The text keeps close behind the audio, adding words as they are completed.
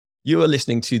You are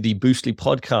listening to the Boostly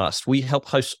podcast. We help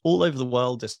hosts all over the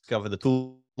world discover the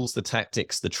tools, the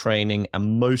tactics, the training,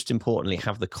 and most importantly,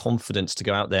 have the confidence to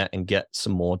go out there and get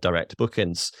some more direct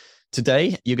bookings.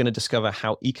 Today, you're going to discover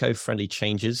how eco-friendly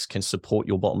changes can support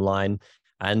your bottom line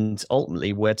and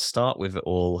ultimately where to start with it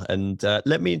all. And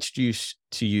let me introduce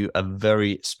to you a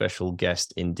very special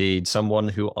guest indeed, someone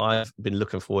who I've been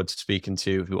looking forward to speaking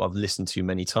to, who I've listened to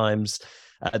many times.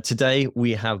 Today,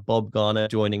 we have Bob Garner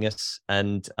joining us,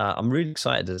 and I'm really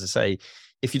excited, as I say.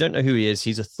 If you don't know who he is,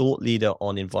 he's a thought leader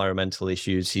on environmental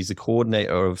issues. He's the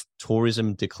coordinator of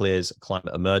Tourism Declares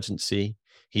Climate Emergency.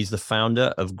 He's the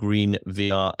founder of Green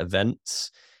VR Events.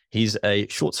 He's a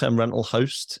short-term rental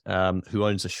host who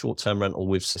owns a short-term rental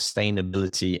with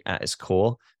sustainability at its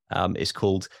core. It's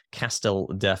called Castel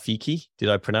d'Affici. Did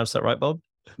I pronounce that right, Bob?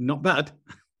 Not bad.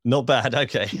 Not bad.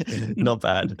 Okay. Not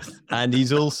bad. And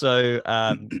he's also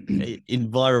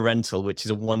Envirorental, which is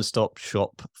a one-stop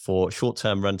shop for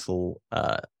short-term rental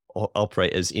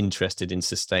operators interested in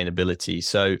sustainability.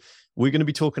 So we're going to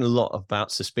be talking a lot about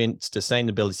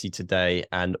sustainability today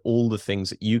and all the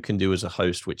things that you can do as a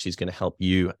host, which is going to help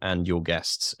you and your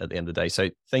guests at the end of the day.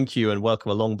 So thank you and welcome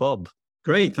along, Bob.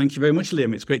 Great. Thank you very much,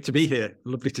 Liam. It's great to be here.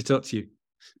 Lovely to talk to you.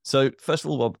 So first of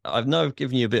all, Bob, I've now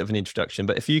given you a bit of an introduction,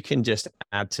 but if you can just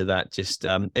add to that, just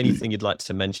anything you'd like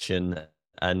to mention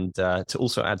and to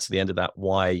also add to the end of that,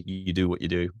 why you do what you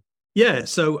do. Yeah,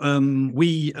 so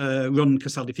we run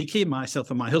Castel d'Affici, myself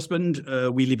and my husband.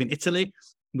 We live in Italy.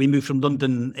 We moved from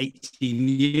London 18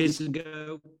 years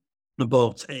ago and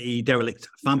bought a derelict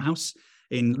farmhouse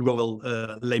in rural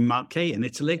Le Marche in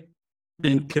Italy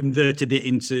and converted it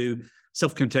into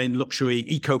self-contained luxury,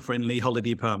 eco-friendly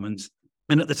holiday apartments.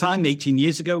 And at the time, 18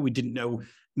 years ago, we didn't know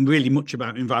really much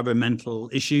about environmental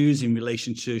issues in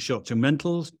relation to short-term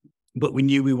rentals, but we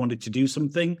knew we wanted to do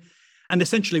something. And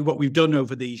essentially what we've done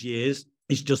over these years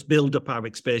is just build up our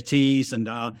expertise and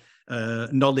our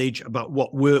knowledge about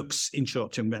what works in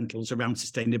short-term rentals around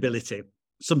sustainability.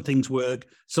 Some things work,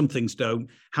 some things don't,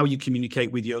 how you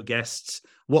communicate with your guests,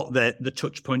 what the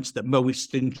touch points that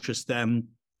most interest them,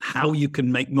 how you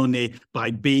can make money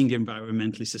by being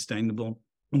environmentally sustainable.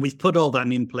 And we've put all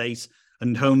that in place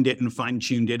and honed it and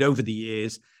fine-tuned it over the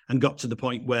years and got to the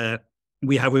point where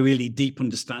we have a really deep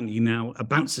understanding now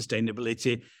about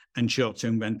sustainability and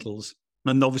short-term rentals.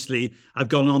 And obviously, I've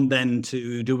gone on then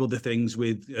to do other things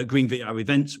with Green VR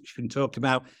Events, which we can talk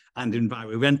about, and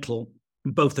Envirorental,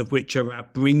 both of which are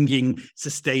about bringing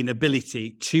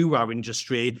sustainability to our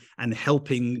industry and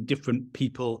helping different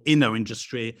people in our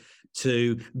industry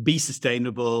to be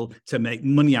sustainable, to make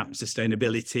money out of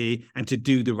sustainability, and to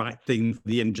do the right thing for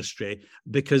the industry.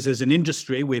 Because as an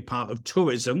industry, we're part of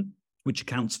tourism, which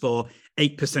accounts for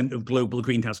 8% of global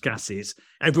greenhouse gases.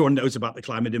 Everyone knows about the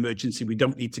climate emergency. We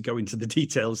don't need to go into the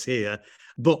details here,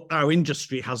 but our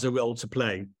industry has a role to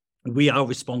play. We are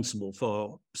responsible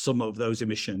for some of those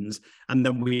emissions, and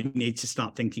then we need to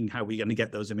start thinking how we're going to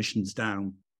get those emissions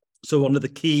down. So one of the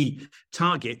key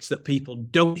targets that people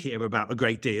don't hear about a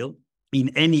great deal in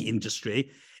any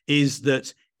industry is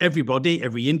that everybody,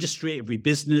 every industry, every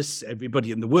business,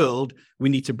 everybody in the world, we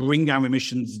need to bring our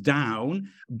emissions down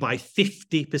by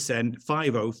 50%,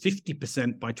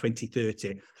 50% by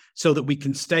 2030, so that we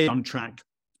can stay on track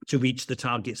to reach the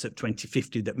targets at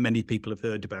 2050 that many people have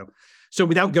heard about. So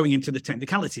without going into the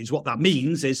technicalities, what that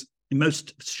means is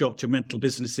most short-term rental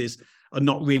businesses are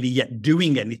not really yet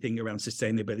doing anything around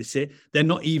sustainability. They're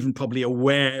not even probably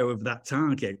aware of that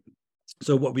target.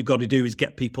 So what we've got to do is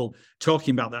get people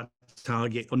talking about that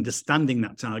target, understanding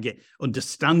that target,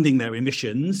 understanding their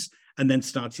emissions, and then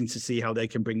starting to see how they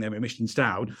can bring their emissions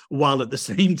down while at the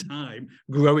same time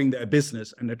growing their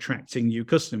business and attracting new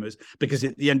customers. Because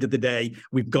at the end of the day,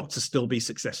 we've got to still be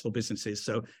successful businesses.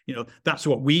 So, that's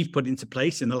what we've put into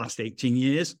place in the last 18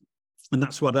 years. And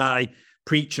that's what I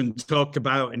preach and talk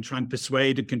about and try and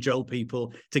persuade and cajole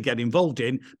people to get involved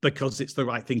in, because it's the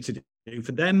right thing to do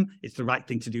for them, it's the right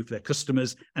thing to do for their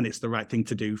customers, and it's the right thing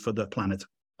to do for the planet.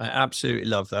 I absolutely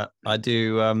love that. I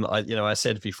do. I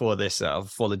said before this, I've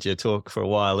followed your talk for a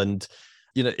while, and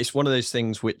it's one of those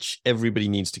things which everybody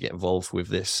needs to get involved with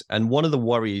this. And one of the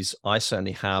worries I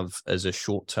certainly have as a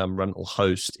short-term rental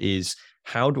host is,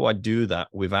 how do I do that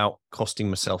without costing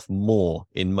myself more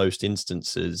in most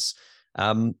instances?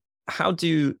 How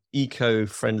do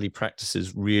eco-friendly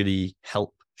practices really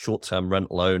help short-term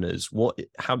rental owners?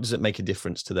 How does it make a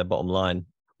difference to their bottom line?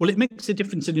 Well, it makes a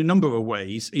difference in a number of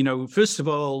ways. First of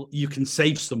all, you can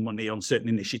save some money on certain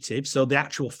initiatives. So the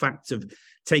actual fact of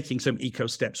taking some eco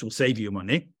steps will save you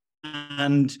money.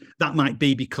 And that might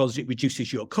be because it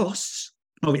reduces your costs,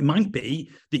 or it might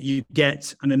be that you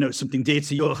get, and I know it's something dear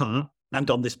to your heart, and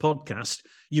on this podcast,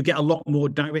 you get a lot more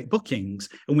direct bookings.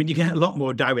 And when you get a lot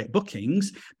more direct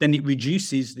bookings, then it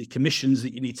reduces the commissions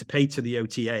that you need to pay to the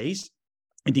OTAs.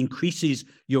 It increases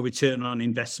your return on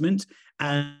investment,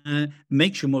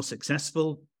 makes you more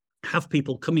successful, have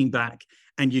people coming back,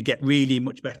 and you get really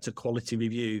much better quality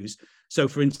reviews. So,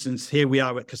 for instance, here we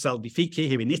are at Casal di Fichi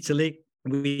here in Italy.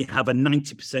 We have a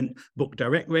 90% book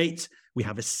direct rate. We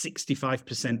have a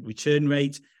 65% return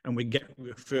rate, and we get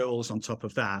referrals on top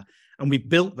of that. And we've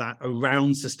built that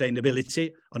around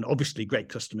sustainability and obviously great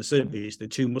customer service. The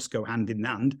two must go hand in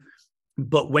hand.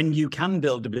 But when you can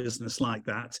build a business like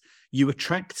that, you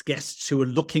attract guests who are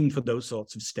looking for those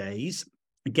sorts of stays.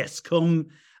 Guests come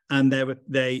and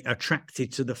they're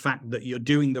attracted to the fact that you're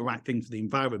doing the right thing for the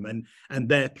environment, and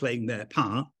they're playing their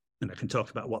part. And I can talk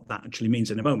about what that actually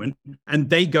means in a moment. And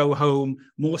they go home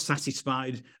more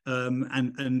satisfied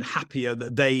and happier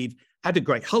that they've had a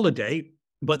great holiday,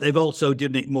 but they've also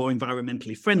done it more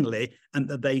environmentally friendly, and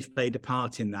that they've played a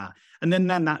part in that. And then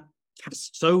that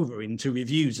casts over into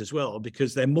reviews as well,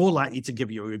 because they're more likely to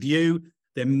give you a review.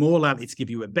 They're more likely to give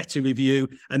you a better review,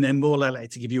 and they're more likely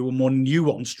to give you a more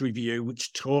nuanced review,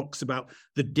 which talks about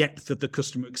the depth of the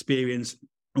customer experience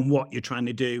and what you're trying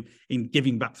to do in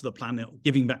giving back for the planet,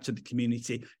 giving back to the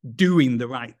community, doing the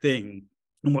right thing.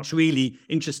 And what's really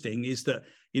interesting is that,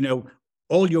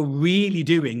 all you're really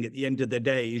doing at the end of the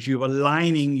day is you're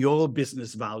aligning your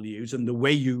business values and the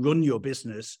way you run your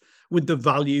business with the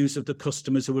values of the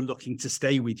customers who are looking to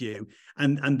stay with you.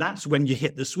 And that's when you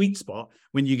hit the sweet spot,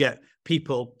 when you get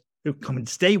people who come and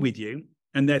stay with you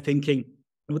and they're thinking,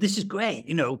 well, this is great.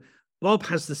 Bob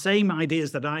has the same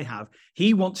ideas that I have.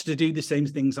 He wants to do the same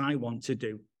things I want to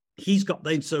do. He's got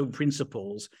those own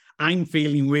principles. I'm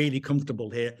feeling really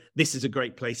comfortable here. This is a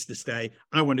great place to stay.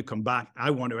 I want to come back. I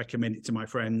want to recommend it to my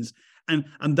friends. And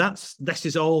this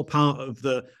is all part of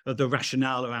the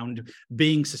rationale around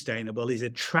being sustainable, is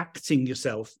attracting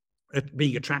yourself,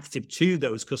 being attractive to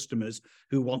those customers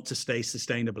who want to stay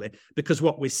sustainably. Because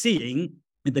what we're seeing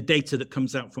in the data that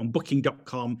comes out from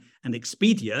Booking.com and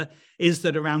Expedia is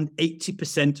that around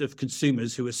 80% of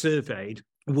consumers who are surveyed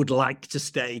would like to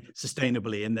stay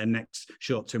sustainably in their next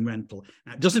short-term rental.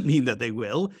 Now, it doesn't mean that they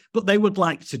will, but they would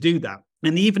like to do that.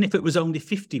 And even if it was only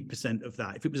 50% of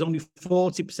that, if it was only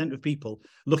 40% of people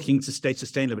looking to stay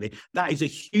sustainably, that is a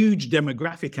huge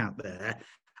demographic out there.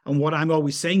 And what I'm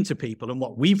always saying to people, and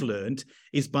what we've learned,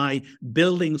 is by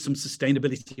building some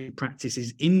sustainability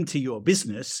practices into your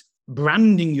business,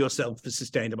 branding yourself as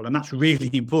sustainable, and that's really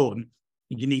important.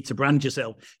 You need to brand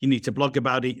yourself. You need to blog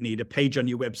about it. You need a page on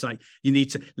your website. You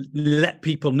need to let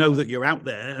people know that you're out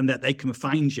there and that they can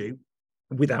find you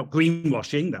without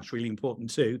greenwashing. That's really important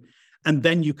too. And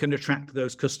then you can attract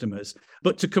those customers.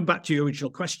 But to come back to your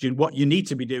original question, what you need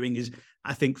to be doing is,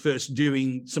 I think, first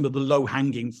doing some of the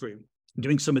low-hanging fruit,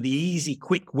 doing some of the easy,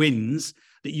 quick wins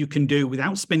that you can do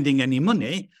without spending any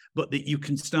money, but that you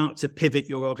can start to pivot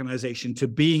your organization to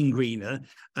being greener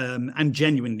and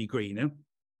genuinely greener,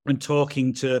 and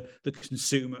talking to the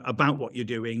consumer about what you're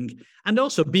doing, and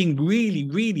also being really,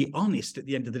 really honest at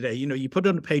the end of the day. You put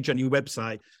on a page on your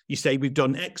website, you say, we've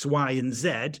done X, Y, and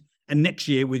Z, and next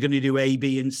year we're going to do A,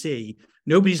 B, and C.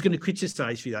 Nobody's going to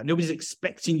criticize you that. Nobody's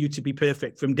expecting you to be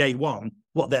perfect from day one.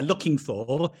 What they're looking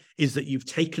for is that you've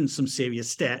taken some serious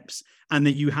steps and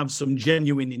that you have some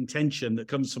genuine intention that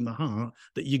comes from the heart,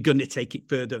 that you're going to take it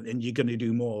further and you're going to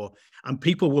do more. And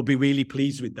people will be really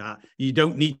pleased with that. You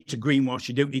don't need to greenwash.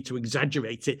 You don't need to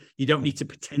exaggerate it. You don't need to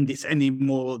pretend it's any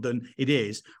more than it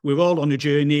is. We're all on a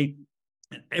journey,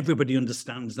 and everybody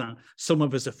understands that. Some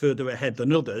of us are further ahead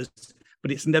than others,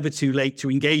 but it's never too late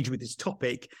to engage with this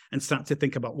topic and start to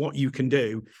think about what you can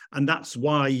do. And that's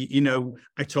why,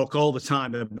 I talk all the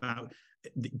time about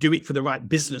do it for the right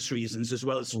business reasons, as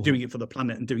well as doing it for the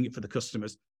planet and doing it for the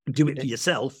customers. Do it for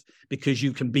yourself, because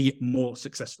you can be more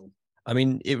successful. I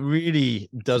mean, it really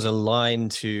does align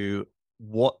to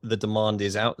what the demand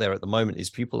is out there at the moment.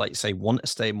 Is people, like you say, want to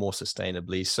stay more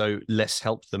sustainably. So let's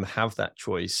help them have that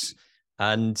choice.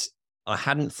 And I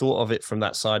hadn't thought of it from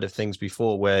that side of things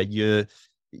before, where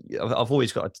I've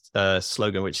always got a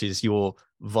slogan, which is your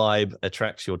vibe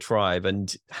attracts your tribe,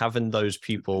 and having those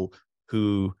people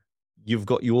who you've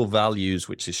got your values,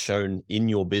 which is shown in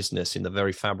your business, in the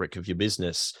very fabric of your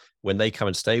business. When they come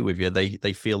and stay with you,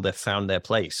 they feel they've found their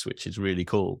place, which is really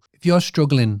cool. If you're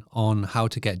struggling on how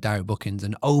to get direct bookings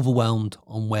and overwhelmed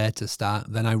on where to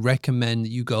start, then I recommend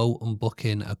you go and book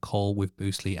in a call with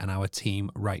Boostly and our team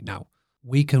right now.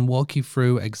 We can walk you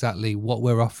through exactly what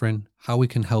we're offering, how we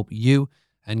can help you,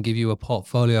 and give you a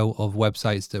portfolio of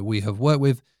websites that we have worked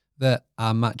with that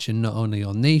are matching not only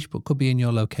your niche, but could be in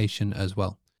your location as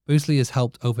well. Boostly has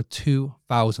helped over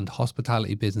 2,000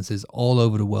 hospitality businesses all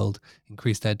over the world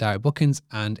increase their direct bookings.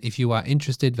 And if you are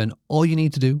interested, then all you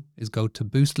need to do is go to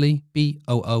Boostly,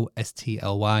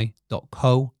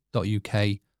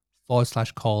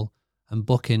 boostly.co.uk/call and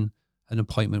book in an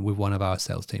appointment with one of our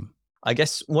sales team. I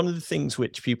guess one of the things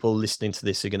which people listening to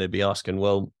this are going to be asking,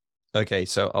 well, okay,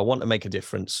 so I want to make a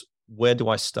difference. Where do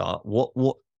I start? What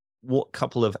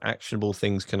couple of actionable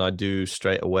things can I do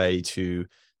straight away to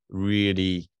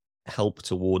really help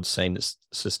towards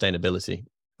sustainability?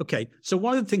 Okay, so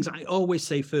one of the things I always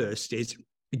say first is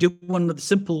you do one of the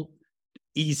simple,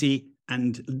 easy,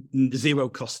 and zero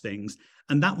cost things,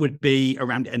 and that would be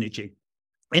around energy.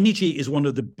 Energy is one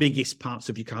of the biggest parts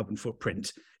of your carbon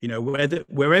footprint. You know,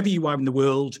 wherever you are in the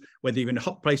world, whether you're in a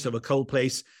hot place or a cold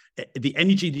place, the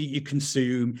energy that you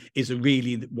consume is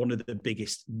really one of the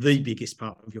biggest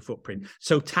part of your footprint.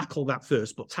 So tackle that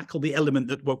first, but tackle the element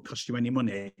that won't cost you any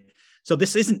money. So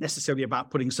this isn't necessarily about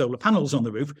putting solar panels on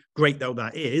the roof, great though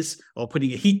that is, or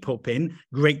putting a heat pump in,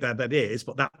 great though that is,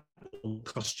 but that will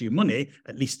cost you money,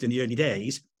 at least in the early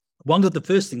days. One of the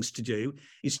first things to do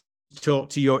is talk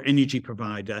to your energy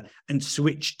provider and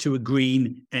switch to a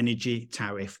green energy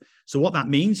tariff. So what that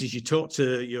means is you talk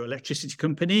to your electricity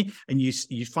company and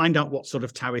you find out what sort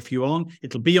of tariff you're on.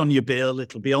 It'll be on your bill,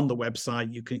 it'll be on the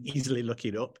website, you can easily look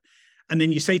it up. And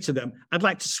then you say to them, I'd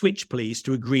like to switch please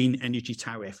to a green energy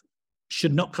tariff.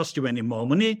 Should not cost you any more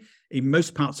money. In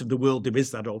most parts of the world, there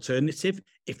is that alternative.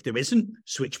 If there isn't,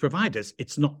 switch providers.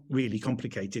 It's not really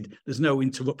complicated. There's no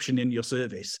interruption in your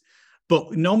service.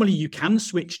 But normally you can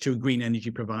switch to a green energy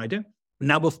provider.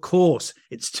 Now, of course,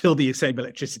 it's still the same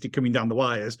electricity coming down the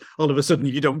wires. All of a sudden,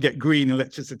 you don't get green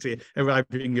electricity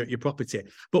arriving at your property.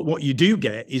 But what you do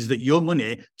get is that your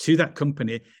money to that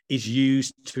company is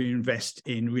used to invest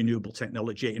in renewable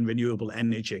technology, in renewable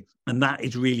energy. And that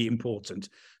is really important.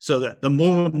 So that the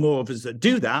more and more of us that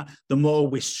do that, the more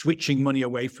we're switching money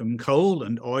away from coal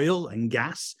and oil and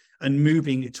gas and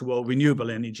moving it to all renewable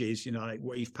energies, you know, like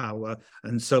wave power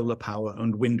and solar power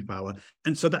and wind power.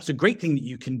 And so that's a great thing that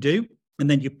you can do. And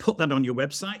then you put that on your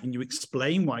website and you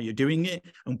explain why you're doing it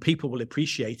and people will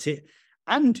appreciate it.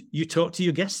 And you talk to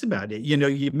your guests about it. You know,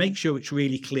 you make sure it's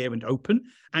really clear and open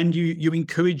and you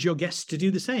encourage your guests to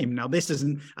do the same. Now, this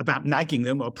isn't about nagging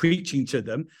them or preaching to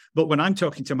them, but when I'm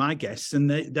talking to my guests and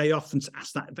they often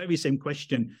ask that very same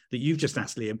question that you've just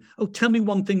asked, Liam, oh, tell me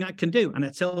one thing I can do. And I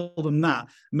tell them that.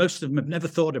 Most of them have never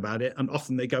thought about it. And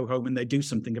often they go home and they do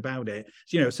something about it.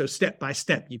 You know, so step by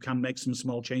step, you can make some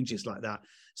small changes like that.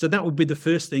 So that would be the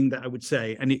first thing that I would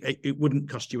say, and it wouldn't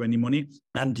cost you any money,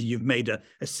 and you've made a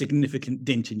significant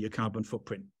dent in your carbon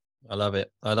footprint. I love it.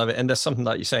 I love it. And there's something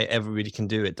like you say, everybody can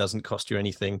do it. Doesn't cost you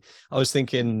anything. I was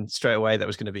thinking straight away that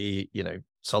was going to be, you know,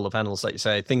 solar panels, like you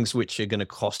say, things which are going to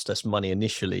cost us money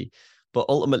initially. But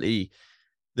ultimately,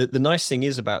 the nice thing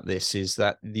is about this is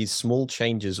that these small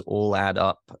changes all add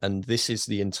up. And this is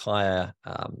the entire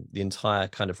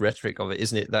kind of rhetoric of it,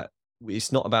 isn't it? That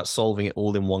it's not about solving it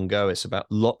all in one go. It's about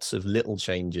lots of little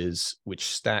changes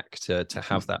which stack to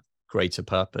have that greater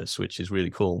purpose, which is really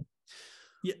cool.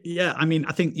 Yeah. I mean,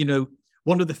 I think, you know,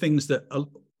 one of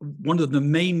the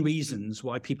main reasons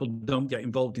why people don't get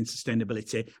involved in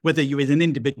sustainability, whether you're an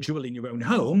individual in your own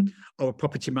home or a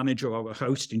property manager or a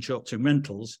host in short-term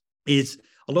rentals, is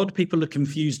a lot of people are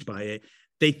confused by it.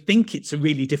 They think it's a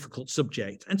really difficult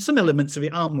subject, and some elements of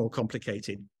it are more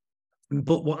complicated.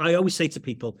 But what I always say to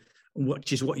people,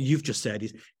 which is what you've just said,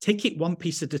 is take it one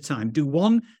piece at a time. Do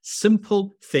one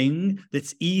simple thing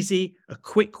that's easy, a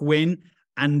quick win,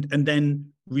 and then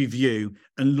review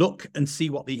and look and see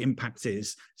what the impact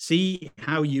is. See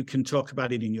how you can talk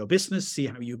about it in your business, see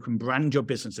how you can brand your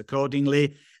business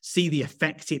accordingly, see the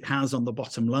effect it has on the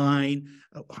bottom line,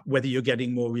 whether you're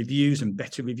getting more reviews and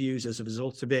better reviews as a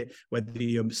result of it, whether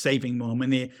you're saving more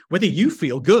money, whether you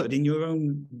feel good in your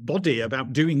own body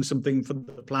about doing something for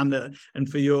the planet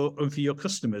and for your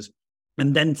customers,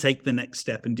 and then take the next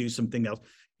step and do something else.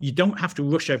 You don't have to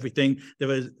rush everything. There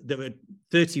are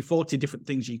 30, 40 different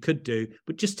things you could do,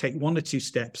 but just take one or two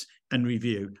steps and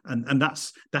review. And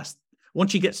that's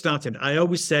once you get started. I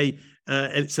always say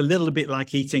it's a little bit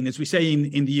like eating, as we say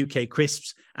in the UK,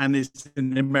 crisps, and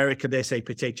in America they say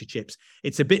potato chips.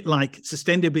 It's a bit like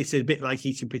sustainability, it's a bit like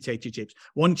eating potato chips.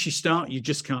 Once you start, you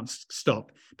just can't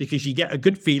stop because you get a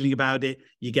good feeling about it,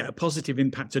 you get a positive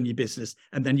impact on your business,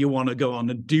 and then you want to go on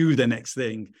and do the next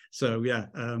thing. So yeah,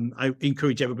 I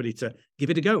encourage everybody to give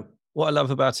it a go. What I love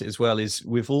about it as well is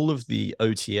with all of the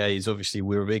OTAs, obviously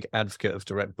we're a big advocate of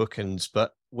direct bookings,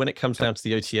 but when it comes down to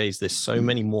the OTAs, there's so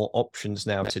many more options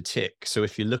now to tick. So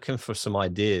if you're looking for some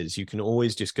ideas, you can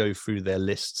always just go through their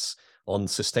lists on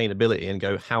sustainability and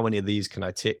go, how many of these can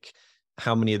I tick?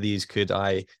 How many of these could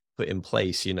I put in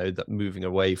place, that moving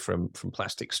away from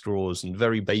plastic straws, and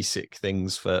very basic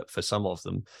things for some of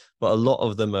them, but a lot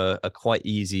of them are quite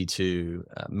easy to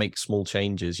make small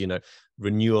changes,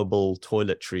 renewable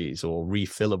toiletries or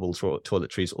refillable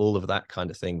toiletries, all of that kind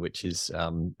of thing, which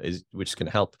which can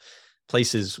help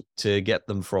places to get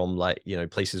them from, like,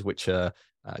 places which are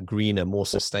greener, more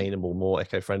sustainable, more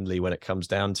eco-friendly when it comes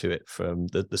down to it, from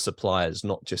the suppliers,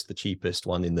 not just the cheapest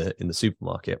one in the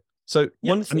supermarket. So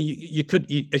you could,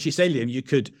 as you say, Liam, you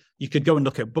could go and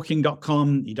look at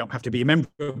booking.com. You don't have to be a member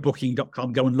of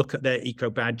booking.com. Go and look at their eco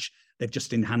badge. They've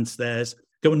just enhanced theirs.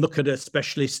 Go and look at a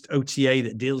specialist OTA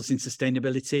that deals in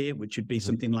sustainability, which would be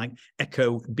something like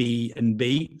Eco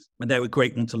B&B. And they're a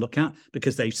great one to look at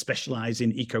because they specialize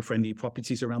in eco-friendly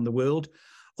properties around the world.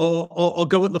 Or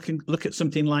go and look at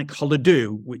something like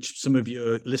Holido, which some of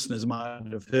your listeners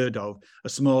might have heard of, a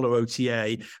smaller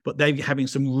OTA, but they're having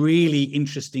some really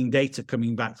interesting data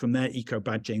coming back from their eco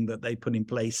badging that they put in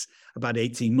place about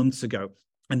 18 months ago.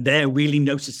 And they're really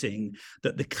noticing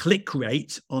that the click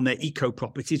rate on their eco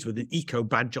properties with an eco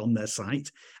badge on their site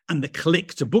and the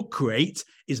click to book rate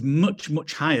is much,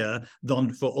 much higher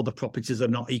than for other properties that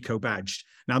are not eco badged.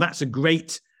 Now, that's a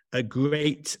great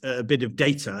bit of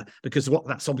data, because what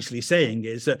that's obviously saying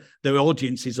is that their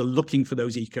audiences are looking for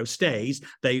those eco stays,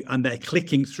 they're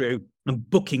clicking through and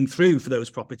booking through for those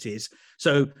properties.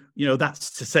 So,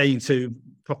 that's to saying to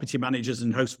property managers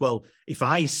and hosts, well, if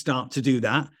I start to do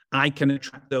that, I can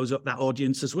attract that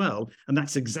audience as well. And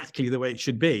that's exactly the way it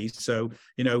should be. So,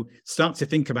 start to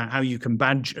think about how you can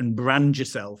badge and brand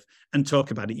yourself and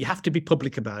talk about it. You have to be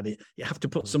public about it. You have to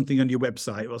put something on your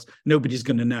website, or else nobody's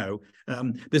going to know.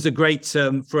 There's a great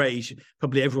phrase,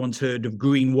 probably everyone's heard of,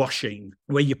 greenwashing,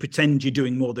 where you pretend you're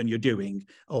doing more than you're doing,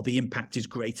 or the impact is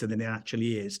greater than it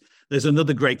actually is. There's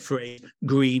another great phrase,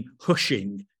 green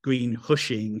hushing.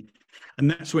 And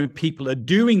that's when people are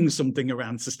doing something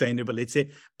around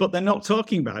sustainability, but they're not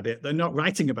talking about it. They're not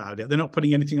writing about it. They're not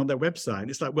putting anything on their website.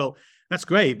 It's like, well, that's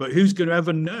great, but who's going to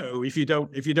ever know if you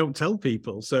don't tell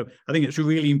people? So I think it's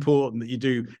really important that you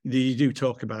do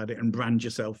talk about it and brand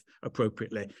yourself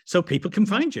appropriately so people can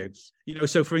find you.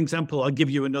 So for example, I'll give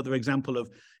you another example of,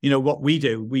 what we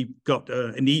do. We've got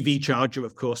an EV charger,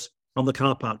 of course, on the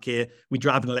car park here. We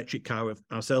drive an electric car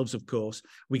ourselves, of course.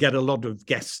 We get a lot of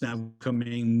guests now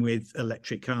coming with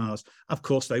electric cars. Of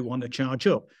course, they want to charge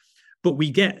up. But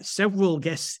we get several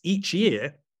guests each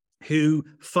year who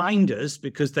find us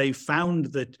because they found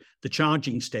the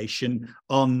charging station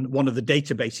on one of the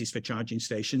databases for charging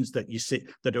stations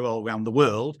that are all around the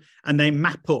world. And they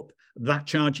map up that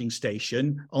charging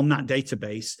station on that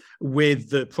database with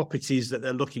the properties that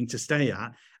they're looking to stay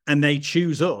at. And they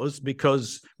choose us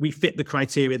because we fit the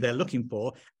criteria they're looking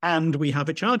for, and we have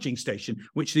a charging station,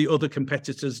 which the other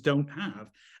competitors don't have.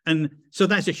 And so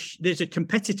there's a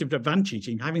competitive advantage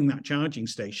in having that charging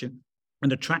station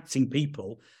and attracting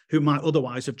people who might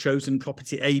otherwise have chosen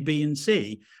property A, B, and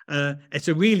C. It's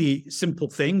a really simple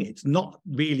thing. It's not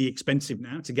really expensive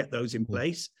now to get those in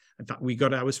place. In fact, we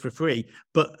got ours for free.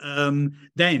 But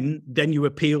then you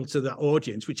appeal to that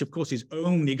audience, which of course is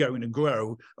only going to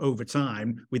grow over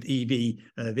time with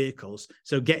EV vehicles.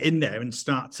 So get in there and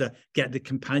start to get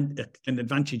an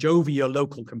advantage over your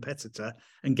local competitor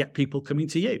and get people coming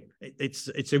to you.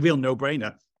 It's a real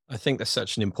no-brainer. I think that's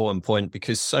such an important point,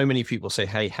 because so many people say,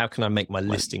 hey, how can I make my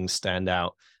listings stand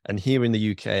out? And here in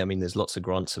the UK, I mean, there's lots of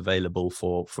grants available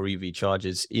for EV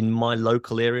chargers. In my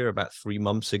local area, about 3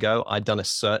 months ago, I'd done a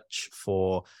search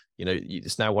for,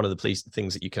 it's now one of the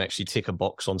things that you can actually tick a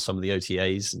box on some of the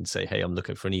OTAs and say, hey, I'm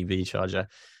looking for an EV charger.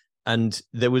 And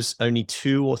there was only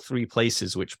 2 or 3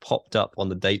 places which popped up on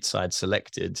the dates I'd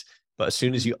selected. But as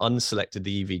soon as you unselected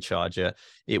the EV charger,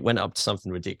 it went up to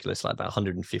something ridiculous, like about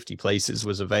 150 places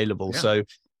was available. Yeah. So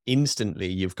instantly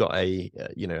you've got a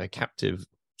captive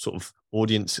sort of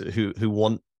audience who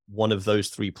want one of those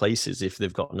 3 places if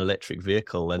they've got an electric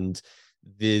vehicle. And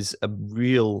there's a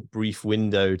real brief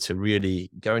window to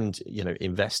really go and,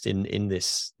 invest in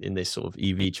this sort of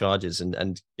EV chargers.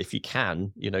 And if you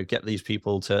can, get these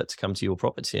people to come to your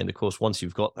property. And of course, once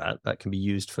you've got that can be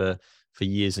used for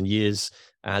years and years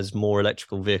as more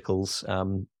electrical vehicles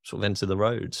sort of enter the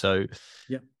road. So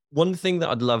one thing that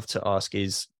I'd love to ask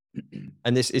is,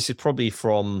 and this is probably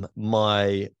from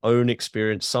my own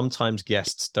experience, sometimes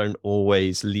guests don't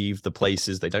always leave the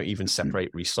places. They don't even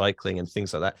separate recycling and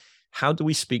things like that. How do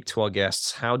we speak to our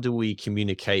guests? How do we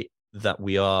communicate that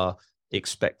we are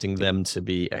expecting them to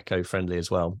be eco-friendly as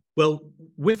well? Well,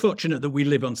 we're fortunate that we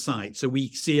live on site. So we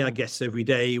see our guests every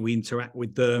day. We interact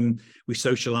with them. We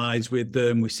socialize with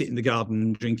them. We sit in the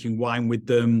garden drinking wine with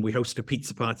them. We host a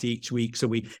pizza party each week. So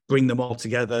we bring them all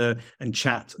together and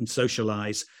chat and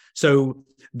socialize. So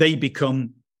they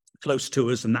become close to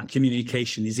us, and that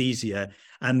communication is easier.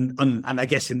 And I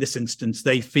guess in this instance,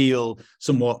 they feel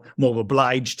somewhat more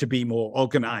obliged to be more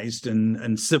organized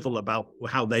and civil about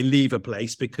how they leave a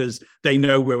place, because they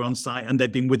know we're on site and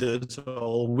they've been with us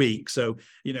all week. So,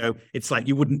 it's like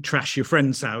you wouldn't trash your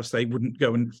friend's house. They wouldn't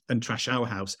go and trash our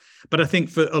house. But I think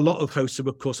for a lot of hosts who,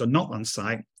 of course, are not on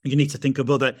site, you need to think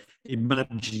of other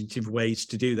imaginative ways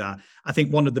to do that. I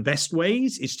think one of the best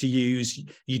ways is to use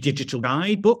your digital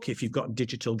guidebook. If you've got a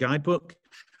digital guidebook,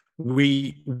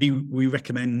 we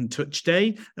recommend Touch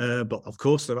Day, but of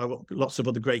course there are lots of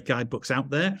other great guidebooks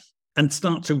out there. And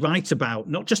start to write about,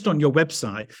 not just on your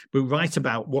website, but write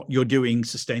about what you're doing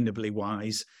sustainably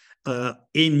wise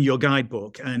in your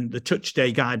guidebook. And the Touch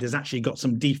Day guide has actually got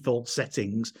some default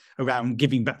settings around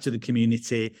giving back to the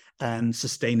community and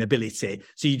sustainability.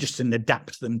 So you just can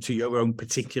adapt them to your own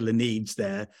particular needs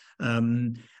there.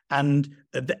 And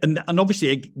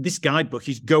obviously, this guidebook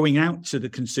is going out to the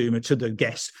consumer, to the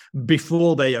guests,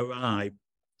 before they arrive.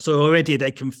 So already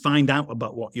they can find out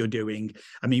about what you're doing.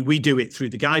 I mean, we do it through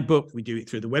the guidebook, we do it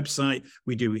through the website,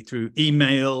 we do it through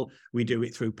email, we do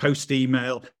it through post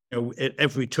email. At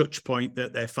every touch point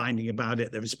that they're finding about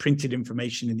it, there is printed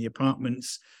information in the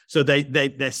apartments. So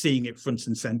they're seeing it front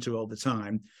and center all the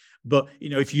time. But,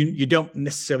 if you don't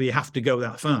necessarily have to go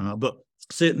that far, but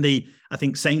certainly, I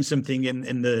think saying something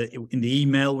in the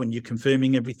email when you're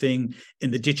confirming everything, in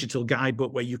the digital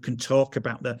guidebook where you can talk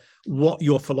about what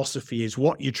your philosophy is,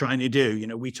 what you're trying to do.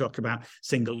 We talk about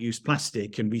single-use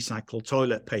plastic and recycled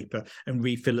toilet paper and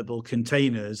refillable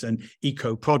containers and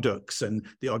eco products and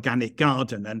the organic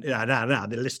garden and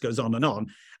the list goes on.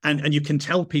 And you can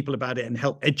tell people about it and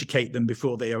help educate them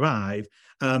before they arrive.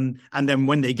 And then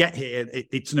when they get here,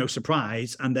 it's no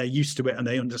surprise and they're used to it and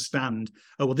they understand,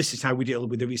 oh, well, this is how we deal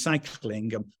with the recycling.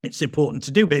 It's important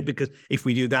to do it because if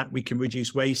we do that, we can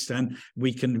reduce waste and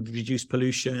we can reduce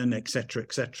pollution, et cetera,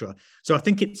 et cetera. So I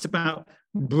think it's about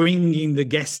bringing the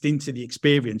guest into the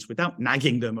experience without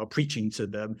nagging them or preaching to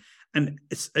them. And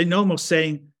it's almost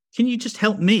saying, can you just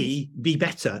help me be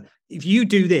better? If you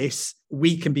do this,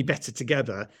 we can be better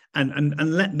together,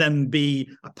 and let them be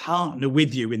a partner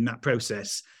with you in that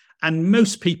process. And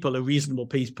most people are reasonable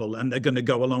people and they're going to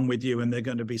go along with you and they're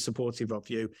going to be supportive of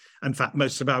you. In fact,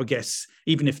 most of our guests,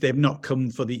 even if they've not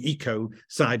come for the eco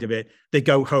side of it, they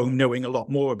go home knowing a lot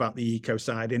more about the eco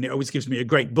side. And it always gives me a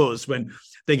great buzz when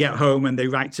they get home and they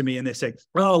write to me and they say,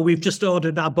 oh, we've just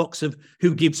ordered our box of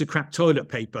Who Gives a Crap toilet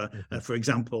paper, for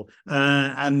example.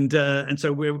 And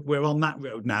so we're on that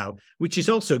road now, which is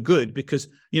also good because,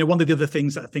 one of the other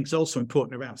things that I think is also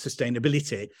important around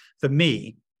sustainability for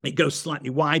me, it goes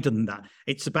slightly wider than that.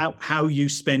 It's about how you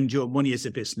spend your money as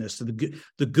a business, so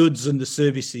the goods and the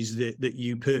services that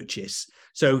you purchase.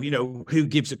 So, Who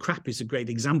Gives a Crap is a great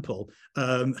example.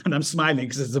 And I'm smiling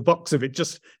because there's a box of it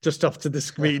just off to the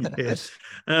screen here.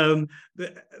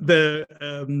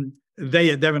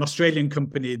 They're an Australian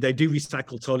company. They do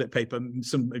recycle toilet paper.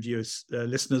 Some of you as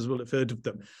listeners will have heard of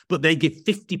them. But they give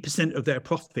 50% of their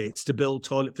profits to build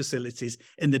toilet facilities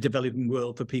in the developing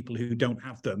world for people who don't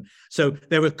have them. So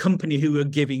they're a company who are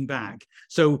giving back.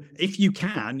 So if you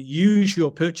can, use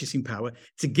your purchasing power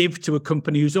to give to a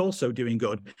company who's also doing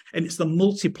good. And it's the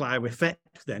multiplier effect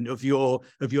then of your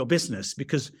business,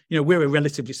 because, we're a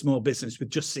relatively small business with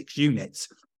just 6 units.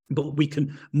 But we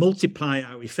can multiply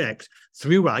our effect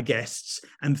through our guests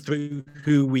and through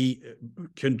who we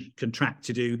can contract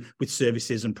to do with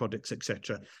services and products,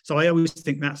 etc. So I always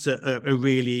think that's a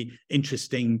really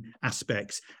interesting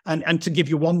aspect. And to give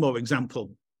you one more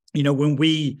example, when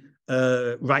we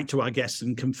write to our guests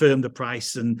and confirm the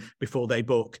price and before they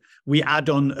book, we add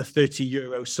on a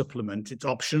 €30 supplement. It's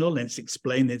optional and it's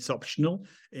explained it's optional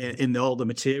in all the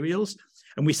materials.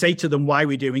 And we say to them why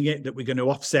we're doing it, that we're going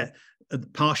to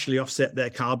partially offset their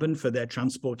carbon for their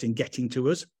transport in getting to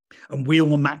us. And we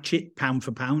will match it pound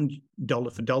for pound,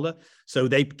 dollar for dollar. So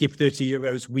they give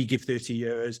 €30, we give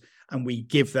 €30, and we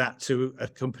give that to a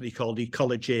company called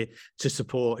Ecology to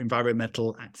support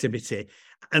environmental activity.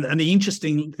 And the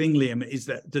interesting thing, Liam, is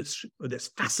that's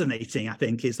fascinating, I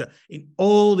think, is that in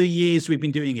all the years we've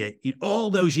been doing it, in all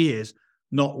those years,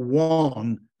 not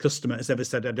one customer has ever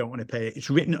said, I don't want to pay it. It's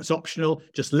written, it's optional.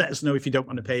 Just let us know if you don't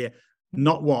want to pay it.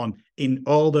 not one in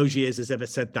all those years has ever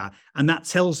said that. And that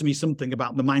tells me something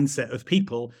about the mindset of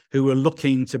people who are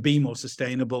looking to be more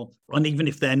sustainable. And even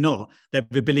if they're not, their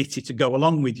ability to go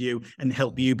along with you and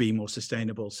help you be more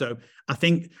sustainable. So I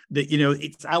think that,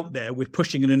 it's out there. We're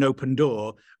pushing in an open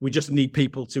door. We just need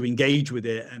people to engage with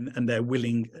it. And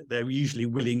they're usually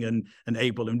willing and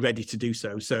able and ready to do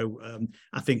so. So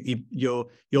I think your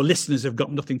listeners have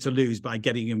got nothing to lose by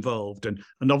getting involved. And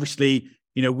obviously,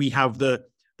 we have the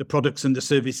products and the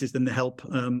services and the help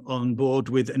on board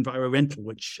with EnviroRental,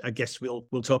 which I guess we'll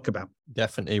talk about.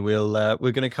 Definitely, we're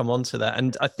going to come on to that.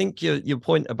 And I think your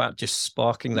point about just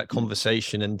sparking that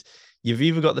conversation, and you've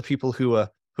either got the people who are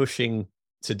pushing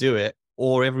to do it,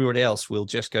 or everybody else will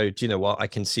just go, do you know what? I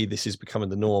can see this is becoming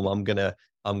the norm. I'm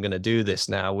gonna do this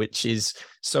now, which is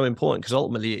so important, because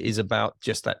ultimately it is about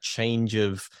just that change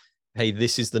of, hey,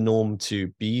 this is the norm to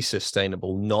be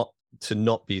sustainable, not to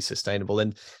not be sustainable.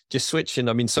 And just switching,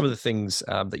 I mean, some of the things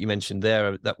that you mentioned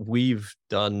there that we've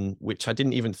done, which I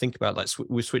didn't even think about, like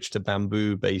we switched to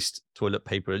bamboo based toilet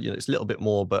paper. It's a little bit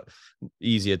more, but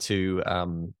easier to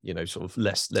sort of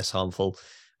less harmful.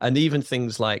 And even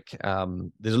things like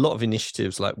there's a lot of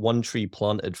initiatives, like one tree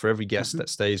planted for every guest that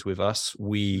stays with us,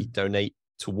 we donate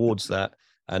towards that.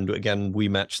 And again, we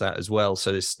match that as well.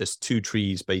 So there's 2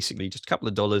 trees, basically, just a couple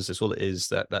of dollars. That's all it is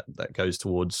that goes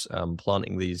towards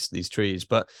planting these trees.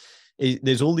 But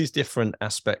there's all these different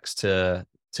aspects to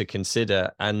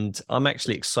consider. And I'm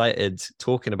actually excited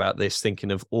talking about this,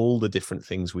 thinking of all the different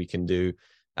things we can do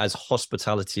as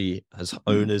hospitality, as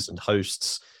owners and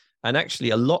hosts. And actually,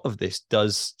 a lot of this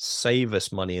does save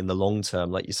us money in the long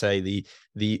term. Like you say,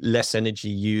 the less energy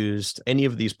used, any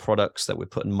of these products that we're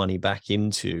putting money back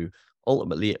into,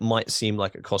 ultimately, it might seem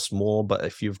like it costs more, but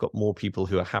if you've got more people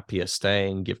who are happier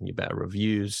staying, giving you better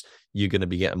reviews, you're going to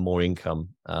be getting more income,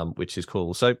 which is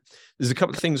cool. So there's a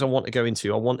couple of things I want to go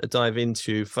into. I want to dive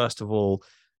into, first of all,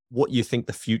 what you think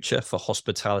the future for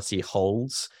hospitality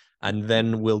holds. And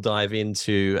then we'll dive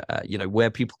into,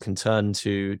 where people can turn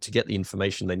to get the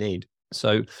information they need.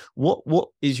 So what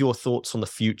is your thoughts on the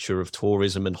future of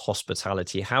tourism and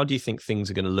hospitality? How do you think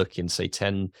things are going to look in, say,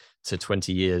 10 to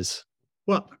 20 years?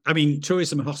 Well, I mean,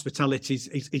 tourism and hospitality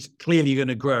is clearly going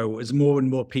to grow as more and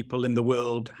more people in the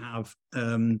world have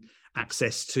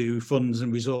access to funds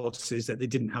and resources that they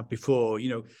didn't have before.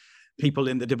 People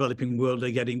in the developing world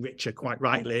are getting richer, quite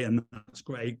rightly, and that's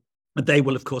great. But they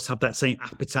will, of course, have that same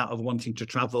appetite of wanting to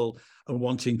travel and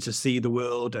wanting to see the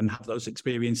world and have those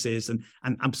experiences, and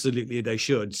absolutely they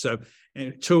should. So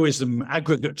tourism,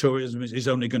 aggregate tourism is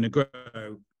only going to grow.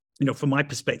 From my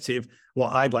perspective,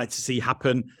 what I'd like to see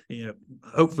happen,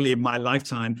 hopefully in my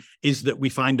lifetime, is that we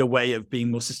find a way of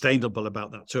being more sustainable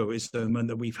about that tourism, and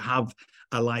that we have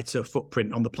a lighter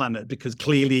footprint on the planet. Because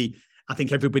clearly, I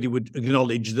think everybody would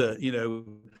acknowledge that,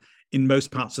 in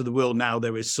most parts of the world now,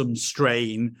 there is some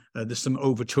strain, there's some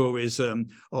over-tourism,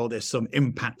 or there's some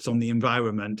impact on the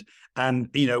environment. And,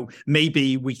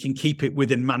 maybe we can keep it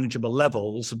within manageable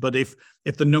levels, but if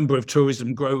the number of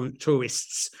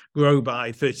tourists grow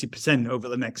by 30% over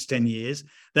the next 10 years,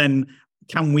 then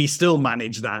can we still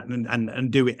manage that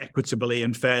and do it equitably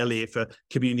and fairly for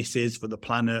communities, for the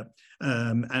planet,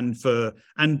 and for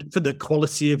the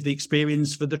quality of the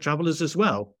experience for the travelers as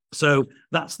well? So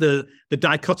that's the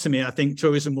dichotomy. I think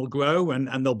tourism will grow and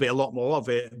there'll be a lot more of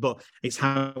it, but it's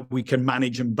how we can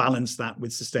manage and balance that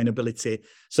with sustainability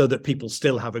so that people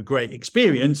still have a great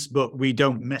experience, but we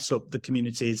don't mess up the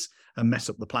communities and mess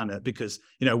up the planet, because,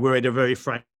 we're at a very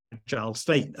fragile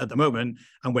state at the moment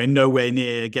and we're nowhere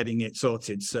near getting it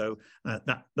sorted. So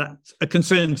that's a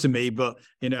concern to me, but,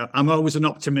 I'm always an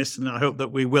optimist, and I hope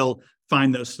that we will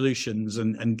find those solutions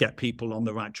and get people on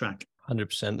the right track.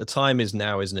 100%. The time is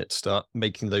now, isn't it, to start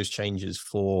making those changes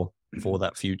for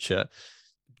that future.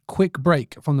 Quick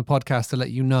break from the podcast to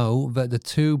let you know that the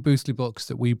 2 Boostly books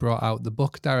that we brought out, the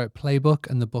Book Direct Playbook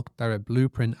and the Book Direct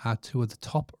Blueprint, are 2 of the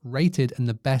top rated and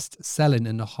the best selling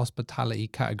in the hospitality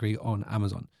category on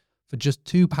Amazon. For just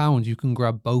 £2, you can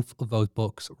grab both of those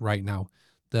books right now.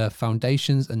 The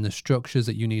foundations and the structures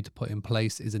that you need to put in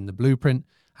place is in the Blueprint,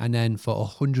 and then for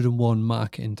 101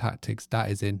 marketing tactics, that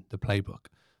is in the Playbook.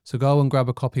 So go and grab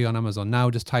a copy on Amazon now.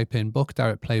 Just type in Book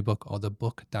Direct Playbook or the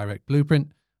Book Direct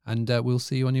Blueprint, and we'll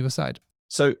see you on the other side.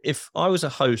 So if I was a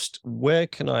host, where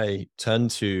can I turn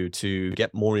to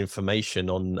get more information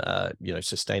on,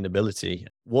 sustainability?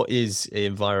 What is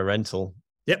EnviroRental?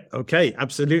 Yep. Okay.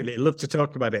 Absolutely. I'd love to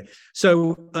talk about it.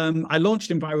 So I launched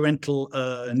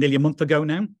EnviroRental nearly a month ago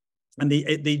now. And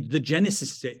the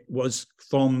genesis was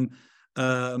from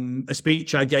a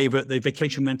speech I gave at the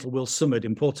Vacation Rental World Summit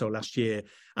in Porto last year.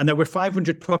 And there were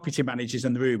 500 property managers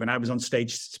in the room, and I was on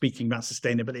stage speaking about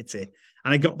sustainability.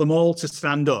 And I got them all to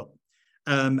stand up.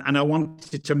 And I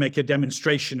wanted to make a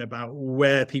demonstration about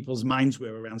where people's minds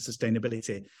were around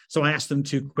sustainability. So I asked them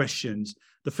 2 questions.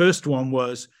 The first one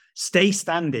was, stay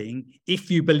standing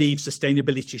if you believe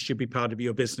sustainability should be part of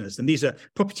your business. And these are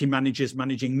property managers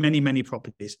managing many, many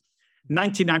properties.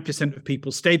 99% of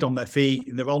people stayed on their feet,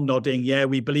 and they're all nodding. Yeah,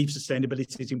 we believe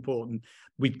sustainability is important.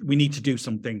 We need to do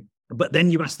something. But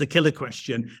then you ask the killer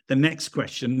question. The next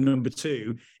question, number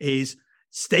 2, is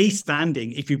stay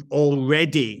standing if you've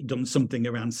already done something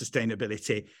around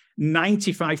sustainability.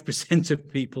 95%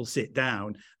 of people sit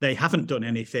down. They haven't done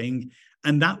anything.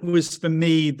 And that was, for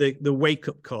me, the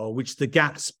wake-up call, which the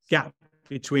gap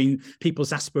between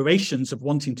people's aspirations of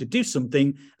wanting to do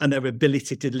something and their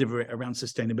ability to deliver it around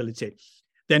sustainability.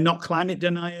 They're not climate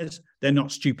deniers. They're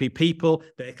not stupid people.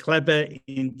 They're clever,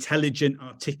 intelligent,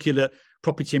 articulate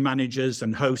property managers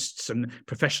and hosts and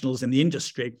professionals in the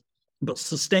industry. But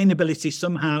sustainability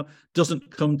somehow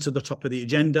doesn't come to the top of the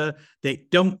agenda. They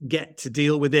don't get to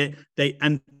deal with it.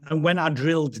 And when I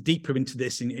drilled deeper into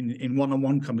this in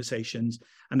one-on-one conversations,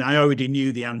 and I already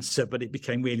knew the answer, but it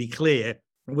became really clear,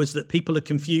 was that people are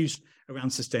confused around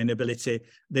sustainability.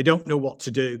 They don't know what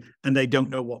to do, and they don't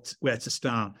know where to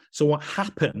start. So what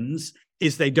happens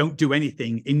is they don't do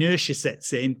anything. Inertia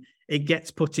sets in. It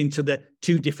gets put into the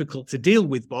too difficult to deal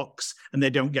with box, and they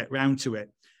don't get round to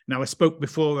it. Now, I spoke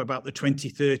before about the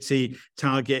 2030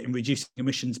 target and reducing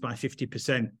emissions by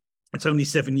 50%. It's only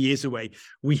 7 years away.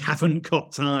 We haven't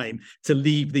got time to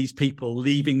leave these people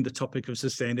leaving the topic of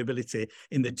sustainability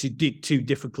in the too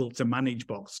difficult to manage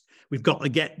box. We've got to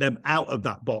get them out of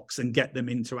that box and get them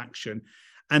into action.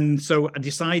 And so I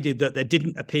decided that there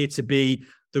didn't appear to be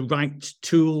the right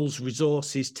tools,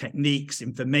 resources, techniques,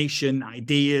 information,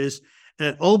 ideas,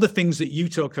 all the things that you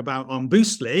talk about on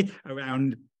Boostly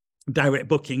around direct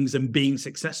bookings and being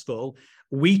successful.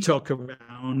 We talk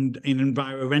around in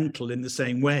environmental in the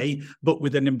same way, but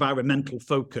with an environmental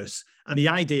focus. And the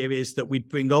idea is that we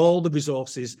bring all the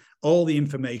resources, all the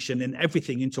information and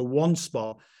everything into one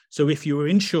spot. So if you were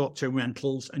in short-term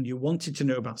rentals and you wanted to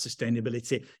know about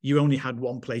sustainability, you only had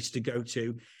one place to go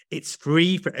to. It's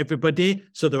free for everybody,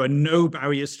 so there are no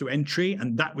barriers to entry,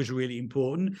 and that was really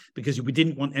important because we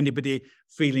didn't want anybody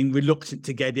feeling reluctant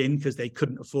to get in because they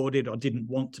couldn't afford it or didn't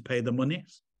want to pay the money.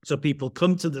 So people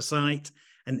come to the site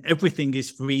and everything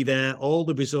is free there, all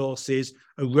the resources,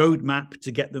 a roadmap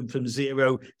to get them from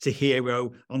zero to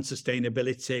hero on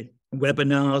sustainability,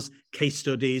 webinars, case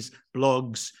studies,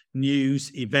 blogs,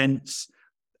 news, events,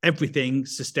 everything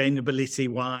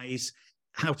sustainability-wise,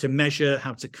 how to measure,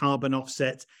 how to carbon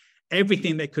offset,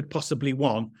 everything they could possibly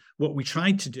want. What we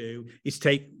tried to do is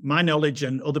take my knowledge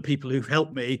and other people who've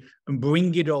helped me and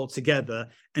bring it all together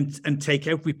and take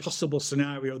every possible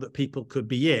scenario that people could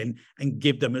be in and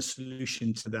give them a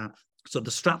solution to that. So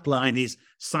the strap line is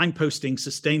signposting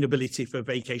sustainability for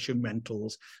vacation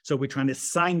rentals. So we're trying to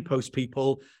signpost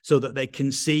people so that they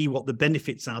can see what the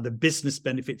benefits are, the business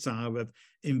benefits are of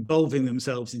involving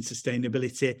themselves in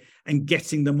sustainability and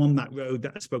getting them on that road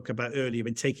that I spoke about earlier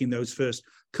and taking those first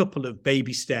couple of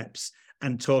baby steps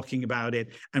and talking about it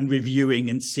and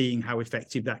reviewing and seeing how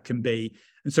effective that can be.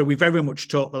 And so we very much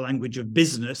taught the language of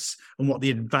business and what the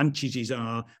advantages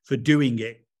are for doing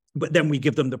it. But then we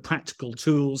give them the practical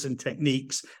tools and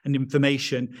techniques and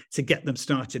information to get them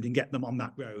started and get them on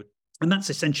that road. And that's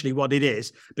essentially what it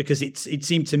is, because it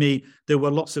seemed to me there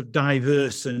were lots of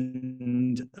diverse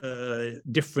and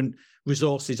different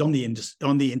resources on the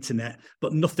internet,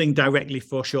 but nothing directly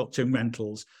for short-term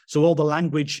rentals. So all the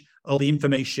language, all the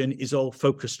information is all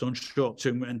focused on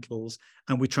short-term rentals,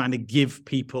 and we're trying to give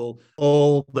people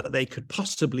all that they could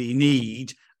possibly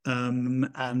need.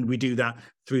 And we do that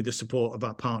through the support of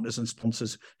our partners and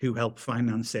sponsors who help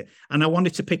finance it. And I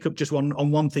wanted to pick up just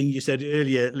on one thing you said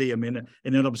earlier, Liam,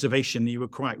 in an observation. You were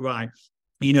quite right.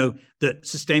 You know, that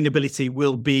sustainability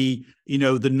will be,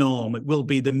 the norm. It will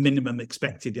be the minimum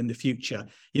expected in the future.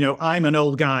 I'm an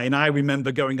old guy and I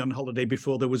remember going on holiday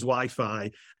before there was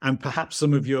Wi-Fi, and perhaps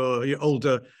some of your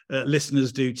older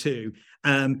listeners do too.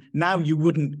 Now you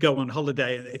wouldn't go on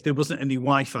holiday if there wasn't any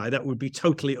Wi-Fi. That would be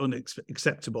totally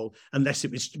unacceptable unless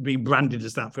it was being branded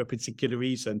as that for a particular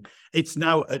reason. It's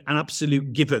now an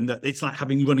absolute given that it's like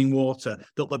having running water, that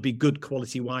there'll be good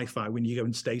quality Wi-Fi when you go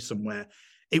and stay somewhere.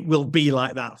 It will be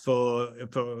like that for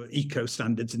eco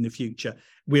standards in the future.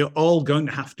 We're all going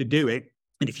to have to do it.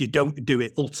 And if you don't do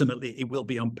it, ultimately, it will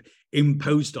be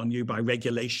imposed on you by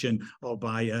regulation or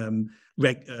by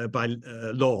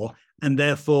law. And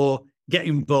therefore, get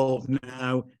involved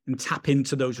now and tap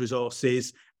into those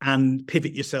resources and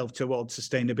pivot yourself towards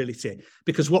sustainability.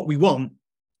 Because what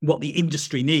the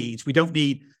industry needs, we don't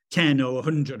need 10 or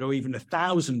 100 or even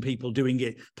 1,000 people doing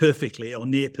it perfectly or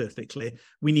near perfectly.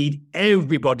 We need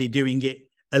everybody doing it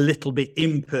a little bit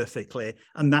imperfectly.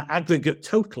 And that aggregate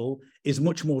total is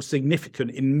much more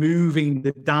significant in moving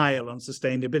the dial on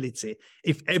sustainability.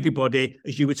 If everybody,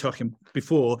 as you were talking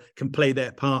before, can play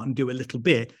their part and do a little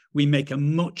bit, we make a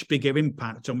much bigger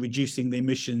impact on reducing the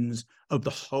emissions of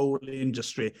the whole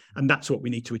industry. And that's what we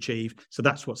need to achieve. So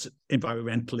that's what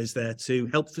Environmental is there to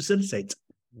help facilitate.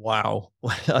 Wow.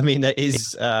 I mean, it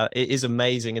is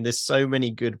amazing. And there's so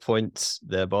many good points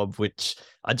there, Bob, which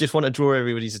I just want to draw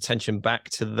everybody's attention back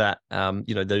to that.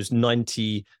 Those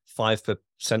 95%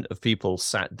 of people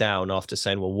sat down after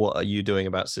saying, well, what are you doing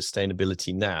about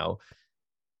sustainability now?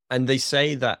 And they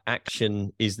say that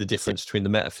action is the difference between the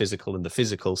metaphysical and the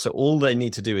physical. So all they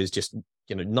need to do is just,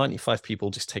 95 people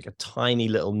just take a tiny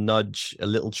little nudge, a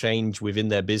little change within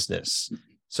their business.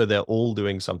 So they're all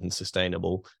doing something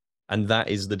sustainable. And that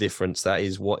is the difference. That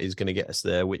is what is going to get us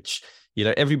there, which,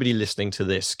 everybody listening to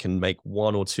this can make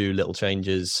one or two little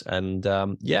changes. And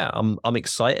I'm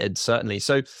excited, certainly.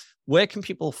 So where can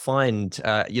people find,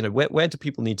 where do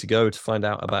people need to go to find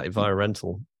out about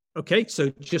Environmental? Okay, so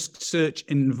just search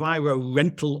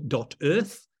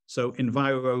envirorental.earth. So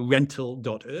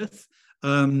envirorental.earth.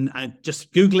 And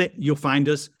just Google it, you'll find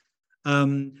us.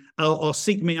 Or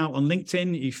seek me out on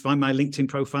LinkedIn. You find my LinkedIn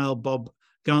profile, Bob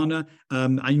Garner.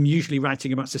 I'm usually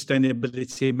writing about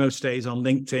sustainability most days on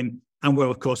LinkedIn, and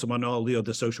of course, I'm on all the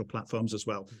other social platforms as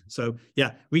well. So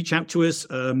reach out to us.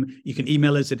 You can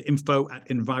email us at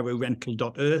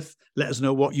info@envirorental.earth. Let us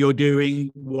know what you're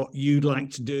doing, what you'd like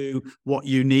to do, what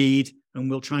you need, and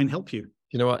we'll try and help you.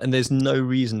 You know what? And there's no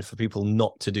reason for people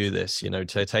not to do this,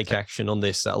 to take action on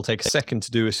this. That'll take a second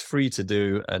to do. It's free to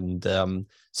do. And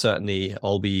certainly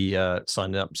I'll be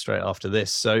signing up straight after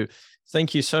this. So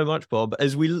thank you so much, Bob.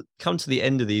 As we come to the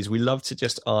end of these, we love to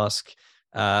just ask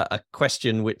a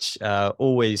question which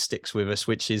always sticks with us,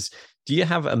 which is, do you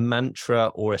have a mantra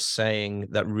or a saying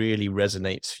that really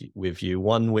resonates with you?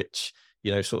 One which,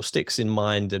 sort of sticks in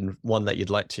mind, and one that you'd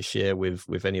like to share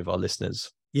with any of our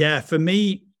listeners? Yeah, for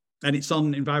me, and it's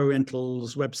on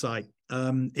Environmental's website,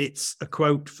 it's a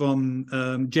quote from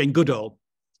Jane Goodall,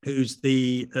 who's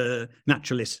the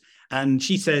naturalist. And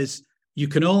she says, you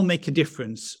can all make a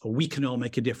difference, or we can all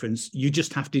make a difference. You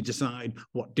just have to decide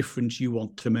what difference you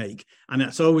want to make. And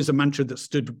that's always a mantra that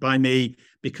stood by me,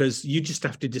 because you just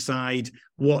have to decide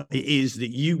what it is that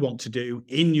you want to do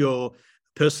in your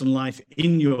personal life,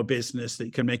 in your business,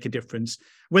 that can make a difference,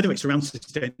 whether it's around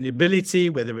sustainability,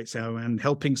 whether it's around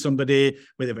helping somebody,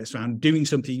 whether it's around doing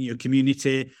something in your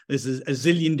community. There's a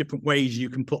zillion different ways you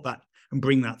can put that and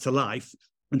bring that to life.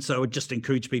 And so I just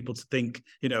encourage people to think,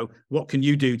 what can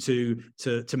you do to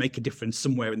make a difference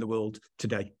somewhere in the world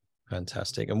today?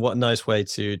 Fantastic. And what a nice way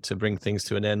to bring things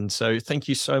to an end. So thank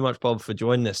you so much, Bob, for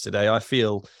joining us today. I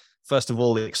feel, first of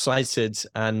all, excited,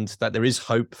 and that there is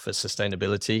hope for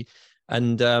sustainability,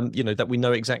 and, that we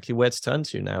know exactly where to turn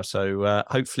to now. So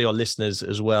hopefully our listeners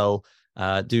as well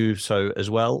do so as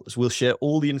well. So we'll share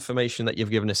all the information that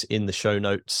you've given us in the show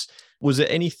notes. Was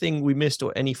there anything we missed,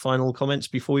 or any final comments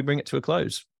before we bring it to a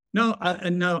close? No,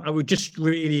 I would just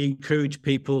really encourage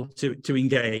people to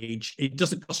engage. It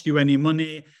doesn't cost you any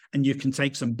money, and you can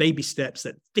take some baby steps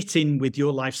that fit in with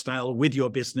your lifestyle, with your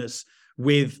business,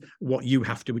 with what you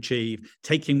have to achieve.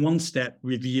 Taking one step,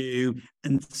 review,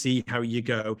 and see how you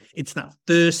go. It's that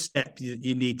first step that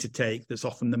you need to take that's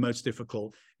often the most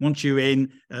difficult. Once you're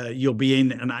in, you'll be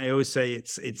in. And I always say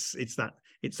it's that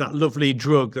lovely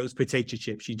drug, those potato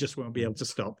chips. You just won't be able to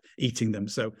stop eating them.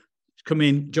 So come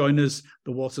in, join us.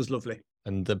 The water's lovely.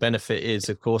 And the benefit is,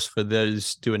 of course, for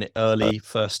those doing it early,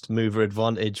 first mover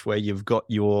advantage, where you've got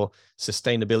your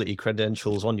sustainability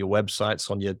credentials on your websites,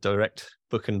 on your Direct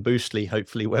Book and Boostly,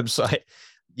 hopefully, website.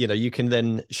 You can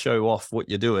then show off what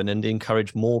you're doing and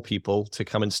encourage more people to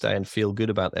come and stay and feel good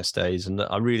about their stays. And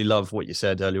I really love what you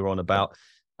said earlier on about,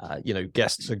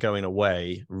 guests are going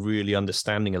away, really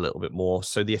understanding a little bit more.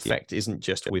 So the effect isn't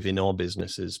just within our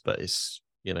businesses, but it's,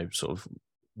 sort of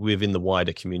within the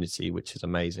wider community, which is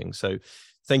amazing. So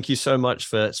thank you so much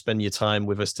for spending your time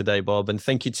with us today, Bob. And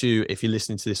thank you too, if you're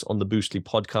listening to this on the Boostly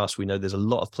podcast. We know there's a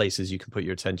lot of places you can put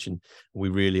your attention. We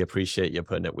really appreciate you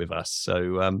putting it with us.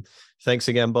 So thanks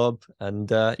again, Bob.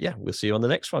 And we'll see you on the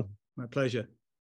next one. My pleasure.